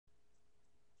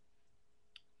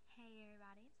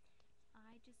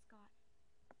just got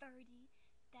 30.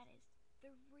 That is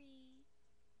 3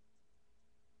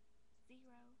 0. Like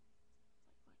what?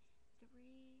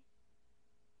 3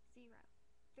 0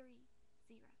 3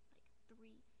 0. Like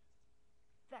 3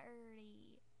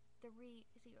 30 3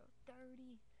 0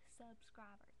 30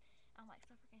 subscribers. I'm like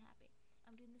so freaking happy.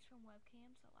 I'm doing this from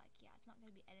webcam, so like yeah, it's not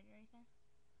gonna be edited or anything.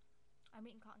 I'm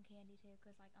eating cotton candy too,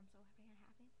 cause like I'm so freaking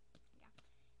happy. Yeah,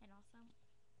 and also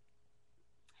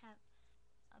have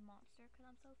a monster, cause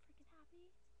I'm so freaking happy.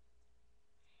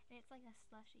 And it's like a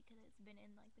slushie, cause it's been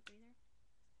in like the freezer.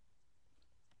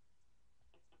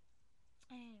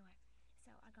 Anyway,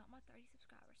 so I got my 30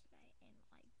 subscribers today, and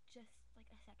like just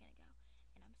like a second ago,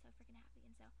 and I'm so freaking happy.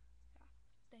 And so yeah,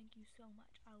 thank you so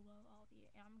much. I love all of you,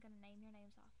 and I'm gonna name your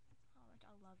names off. How much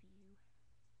I love you.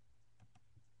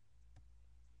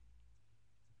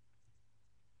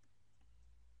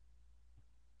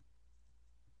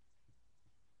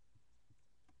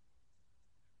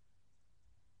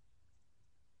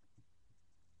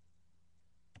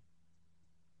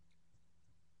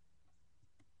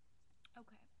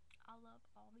 Okay, I love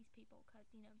all these people because,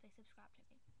 you know, they subscribe to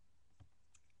me.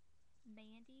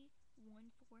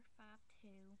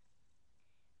 Mandy1452,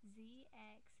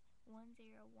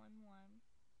 ZX1011,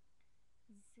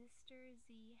 Zister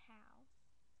Z How,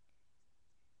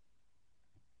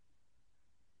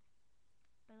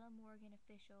 Bella Morgan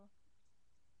Official,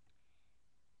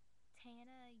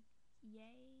 Tana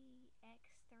Yay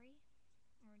X3,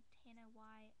 or Tana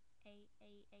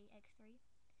YAAAX3,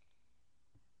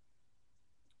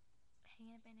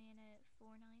 Hannah Banana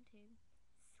 492,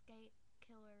 Skate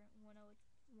Killer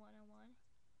 101,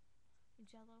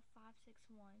 Jello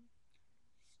 561,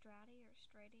 Strady,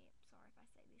 sorry if I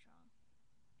say these wrong,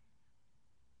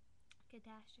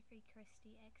 Catastrophe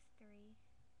Christie X3,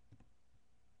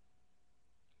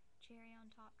 Cherry on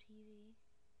Top TV,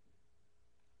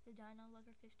 The Dino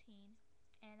Lover 15,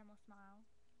 Animal Smile,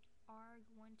 Arg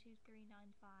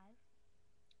 12395,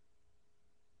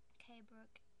 K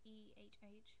Brook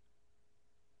EHH,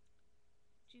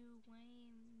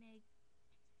 Juwayne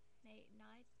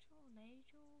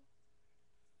Nigel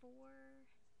 4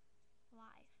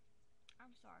 Life.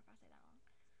 I'm sorry if I say that wrong.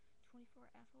 24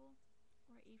 Ethel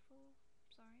or Eiffel,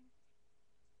 sorry.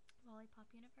 Lollipop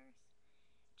Universe,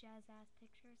 Jazz Ass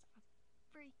Pictures. I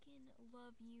freaking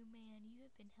love you, man. You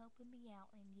have been helping me out,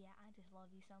 and yeah, I just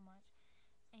love you so much.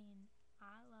 And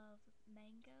I love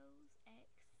Mangoes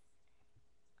X,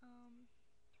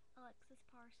 Alexis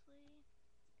Parsley,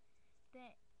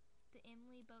 the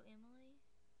Emily Bo Emily,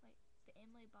 like the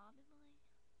Emily Bob Emily,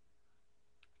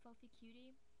 Fofi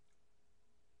Cutie.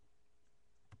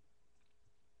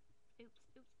 Oops.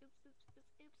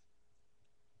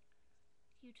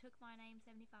 You took my name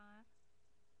 75.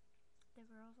 The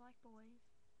girls like boys.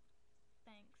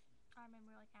 Thanks. I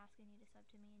remember like asking you to sub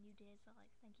to me and you did, so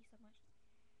like thank you so much.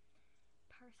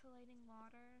 Percolating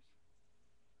Waters.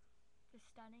 The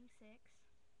Stunning 6.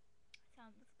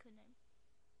 That's a good name.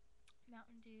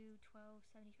 Mountain Dew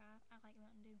 1275. I like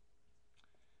Mountain Dew.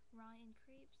 Ryan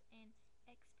Creeps and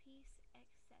X Piece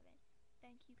X7.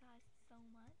 Thank you guys so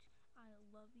much. I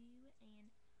love you,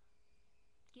 and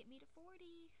get me to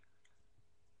 40.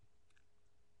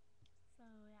 So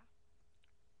yeah.